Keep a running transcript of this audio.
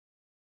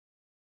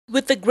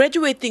With the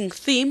graduating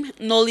theme,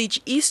 Knowledge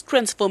is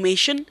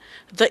Transformation,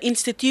 the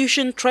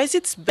institution tries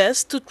its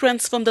best to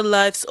transform the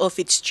lives of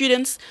its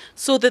students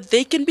so that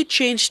they can be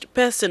changed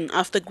person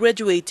after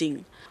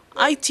graduating.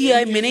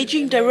 ITI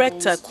Managing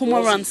Director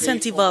Kumaran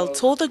Sentival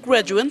told the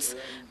graduates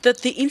that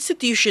the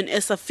institution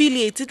is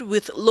affiliated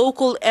with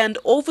local and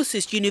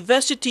overseas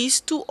universities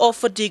to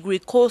offer degree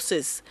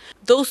courses.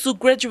 Those who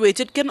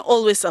graduated can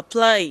always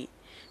apply.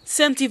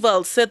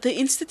 Sentival said the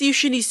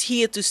institution is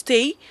here to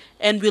stay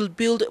and will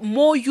build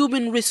more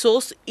human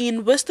resource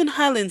in Western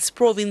Highlands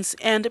province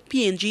and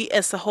PNG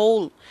as a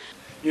whole.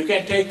 You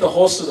can take the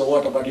horse to the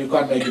water, but you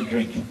can't make it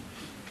drink.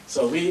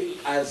 So we,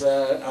 as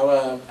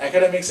our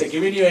academics, are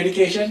giving you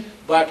education,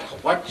 but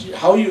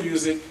how you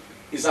use it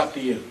is up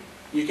to you.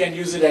 You can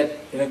use it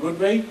in a good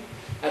way,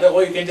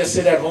 otherwise you can just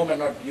sit at home and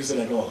not use it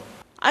at all.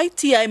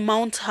 ITI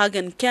Mt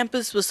Hagen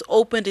campus was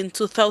opened in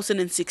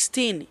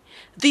 2016.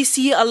 This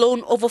year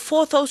alone, over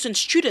 4,000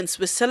 students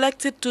were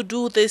selected to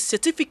do their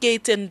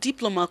certificate and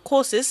diploma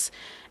courses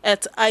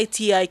at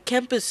ITI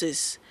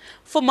campuses.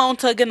 For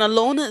Mt Hagen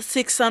alone,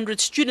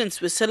 600 students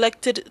were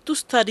selected to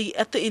study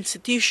at the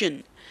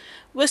institution.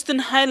 Western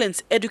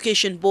Highlands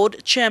Education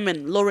Board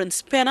Chairman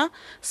Lawrence Penna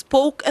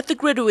spoke at the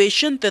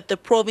graduation that the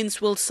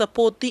province will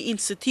support the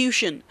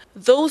institution.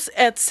 Those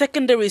at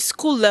secondary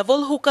school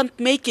level who can't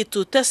make it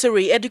to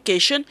tertiary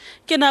education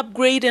can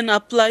upgrade and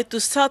apply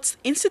to such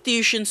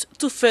institutions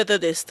to further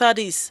their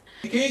studies.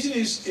 Education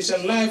is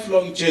a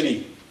lifelong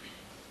journey.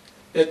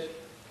 That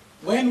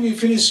when we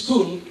finish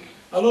school,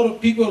 a lot of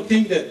people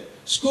think that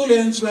school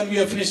ends when we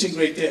are finishing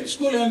grade 10,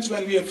 school ends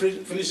when we are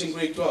finishing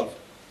grade 12.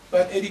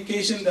 But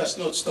education does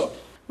not stop.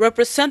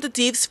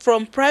 Representatives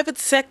from private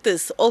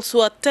sectors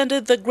also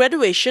attended the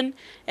graduation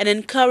and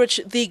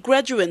encouraged the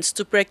graduates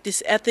to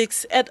practice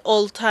ethics at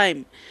all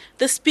time.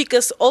 The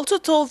speakers also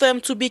told them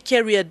to be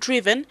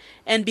career-driven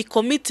and be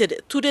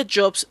committed to their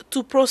jobs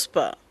to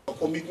prosper.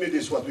 Commitment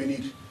is what we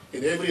need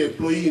in every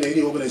employee in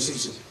any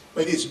organization.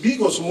 Whether it's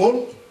big or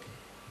small,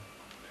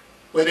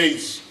 whether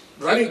it's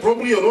running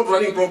properly or not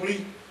running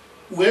properly,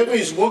 whoever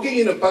is working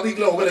in a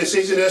particular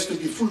organization has to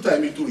be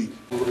full-time into it.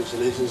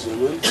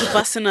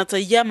 Vasanata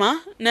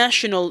Yama,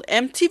 National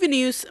EMTV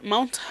News,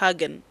 Mt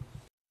Hagen.